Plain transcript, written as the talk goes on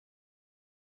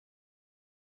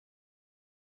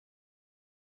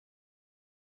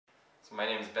So my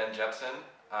name is Ben Jepson.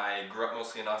 I grew up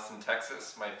mostly in Austin,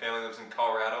 Texas. My family lives in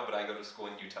Colorado, but I go to school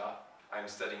in Utah. I'm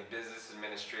studying business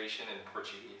administration and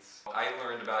Portuguese. I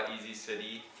learned about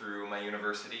EZC through my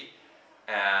university,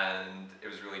 and it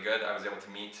was really good. I was able to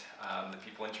meet the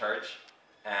people in charge,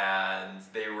 and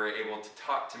they were able to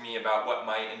talk to me about what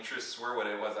my interests were, what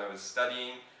it was I was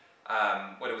studying,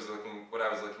 what I was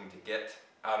looking to get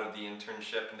out of the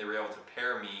internship, and they were able to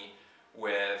pair me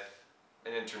with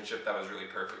an internship that was really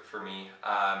perfect for me.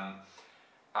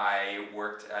 I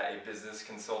worked at a business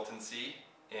consultancy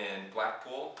in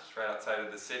Blackpool, just right outside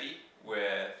of the city,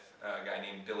 with a guy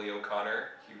named Billy O'Connor,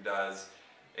 who does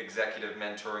executive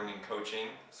mentoring and coaching.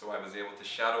 So I was able to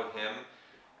shadow him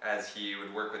as he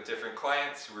would work with different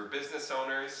clients who were business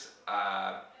owners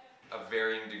of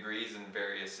varying degrees in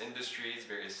various industries,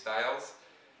 various styles.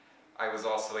 I was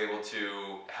also able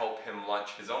to help him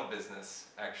launch his own business,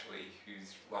 actually.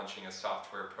 He's launching a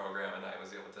software program, and I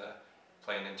was able to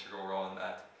play an integral role in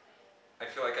that. I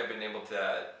feel like I've been able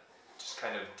to just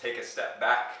kind of take a step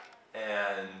back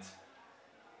and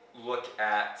look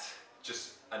at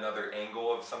just another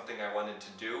angle of something I wanted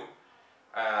to do.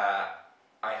 I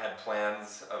had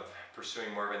plans of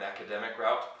pursuing more of an academic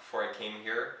route before I came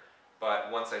here, but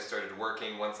once I started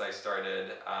working, once I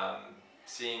started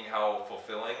seeing how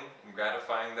fulfilling and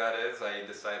gratifying that is, I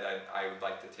decided I would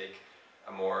like to take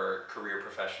a more career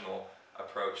professional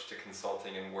approach to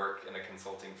consulting and work in a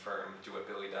consulting firm, do what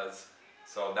Billy does.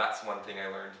 So that's one thing I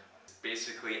learned.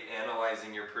 Basically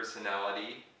analyzing your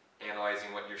personality,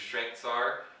 analyzing what your strengths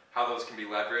are, how those can be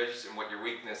leveraged, and what your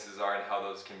weaknesses are and how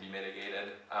those can be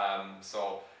mitigated.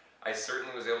 So I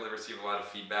certainly was able to receive a lot of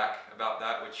feedback about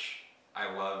that, which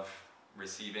I love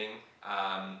receiving.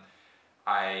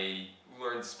 I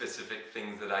learned specific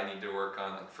things that I need to work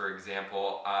on. For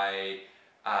example, I'm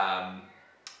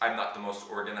not the most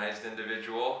organized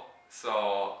individual,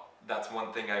 so that's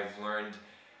one thing I've learned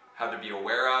how to be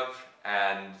aware of,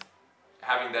 and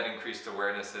having that increased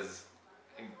awareness has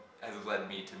led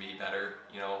me to be better,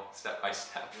 step by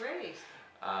step. Great.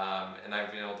 And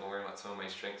I've been able to learn what some of my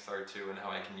strengths are too, and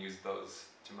how I can use those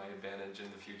to my advantage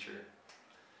in the future.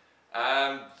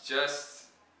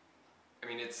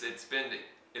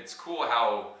 It's cool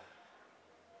how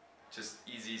just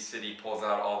EZC pulls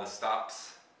out all the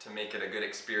stops to make it a good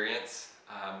experience.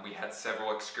 We had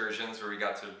several excursions where we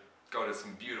got to go to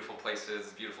some beautiful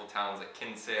places, beautiful towns like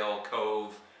Kinsale,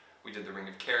 Cove. We did the Ring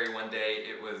of Kerry one day.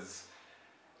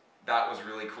 That was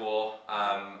really cool.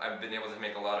 I've been able to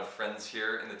make a lot of friends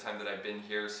here in the time that I've been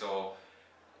here, so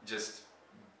just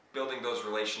building those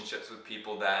relationships with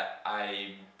people that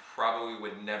I probably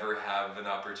would never have an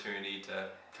opportunity to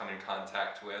come in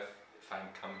contact with if I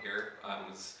hadn't come here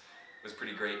was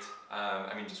pretty great.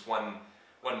 Just one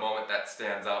moment that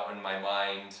stands out in my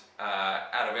mind,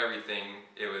 out of everything,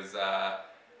 it was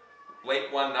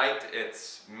late one night.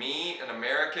 It's me, an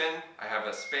American, I have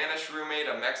a Spanish roommate,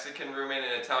 a Mexican roommate,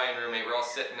 and an Italian roommate. We're all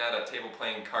sitting at a table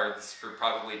playing cards for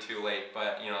probably too late,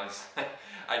 but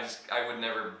I would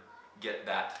never get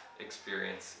that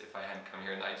experience if I hadn't come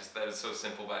here, and that was so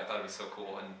simple, but I thought it was so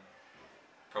cool and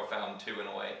profound too in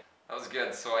a way. That was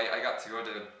good. So I got to go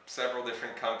to several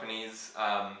different companies.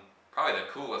 Probably the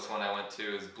coolest one I went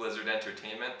to is Blizzard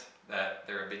Entertainment.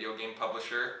 They're a video game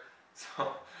publisher.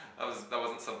 So that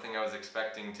wasn't something I was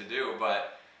expecting to do,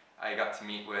 but I got to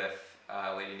meet with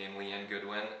a lady named Leanne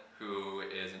Goodwin, who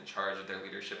is in charge of their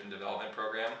leadership and development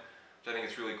program, which I think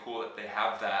it's really cool that they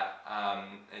have that.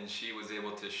 And she was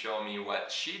able to show me what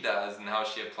she does and how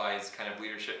she applies kind of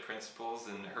leadership principles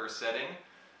in her setting.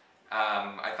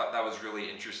 I thought that was really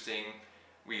interesting.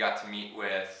 We got to meet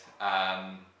with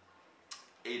Adon,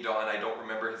 I don't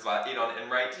remember his last, Adon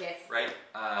Enright, yes. Right?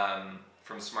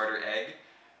 From Smarter Egg,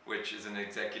 which is an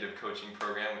executive coaching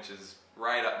program, which is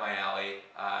right up my alley.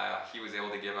 He was able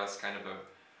to give us kind of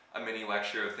a mini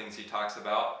lecture of things he talks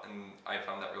about, and I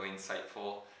found that really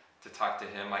insightful to talk to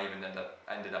him. I even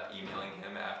ended up emailing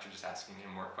him after just asking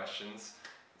him more questions.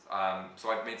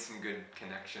 So I've made some good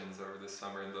connections over this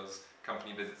summer, and those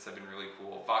company visits have been really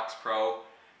cool. Vox Pro,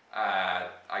 I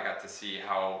got to see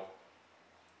how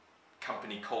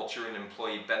company culture and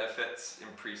employee benefits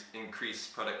increase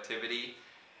productivity.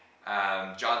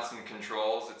 Johnson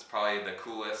Controls, it's probably the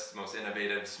coolest, most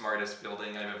innovative, smartest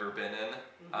building I've ever been in.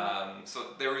 Mm-hmm.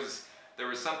 So there was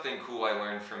something cool I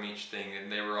learned from each thing,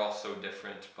 and they were all so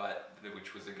different, but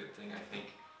which was a good thing, I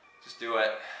think. Just do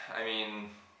it.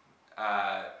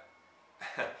 I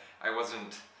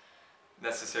wasn't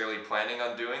necessarily planning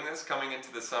on doing this coming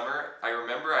into the summer. I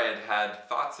remember I had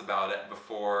thoughts about it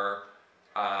before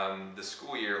the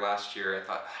school year last year. I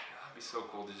thought, it'd be so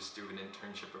cool to just do an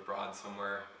internship abroad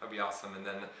somewhere. That'd be awesome. And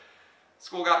then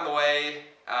school got in the way.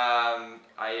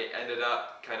 I ended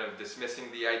up kind of dismissing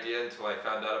the idea until I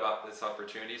found out about this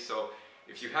opportunity. So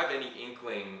if you have any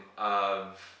inkling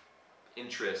of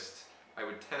interest, I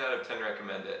would 10 out of 10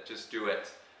 recommend it. Just do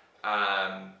it.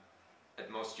 At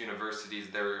most universities,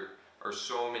 there are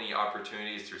so many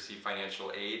opportunities to receive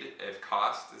financial aid if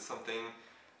cost is something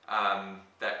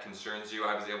that concerns you.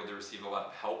 I was able to receive a lot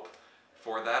of help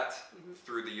for that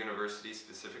through the university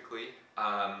specifically.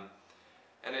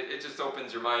 And it just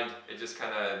opens your mind. It just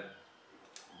kind of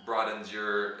broadens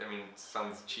your, I mean, it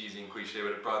sounds cheesy and cliche,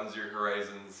 but it broadens your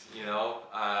horizons, you know?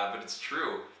 But it's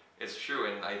true. It's true.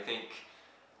 And I think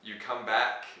you come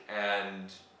back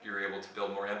and you're able to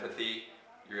build more empathy.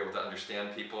 You're able to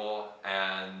understand people.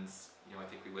 And, you know, I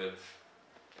think we live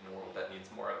in a world that needs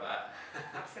more of that.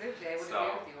 Absolutely. I would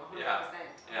agree with you 100%.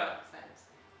 Yeah. 100%.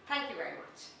 Thank you very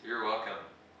much. You're welcome.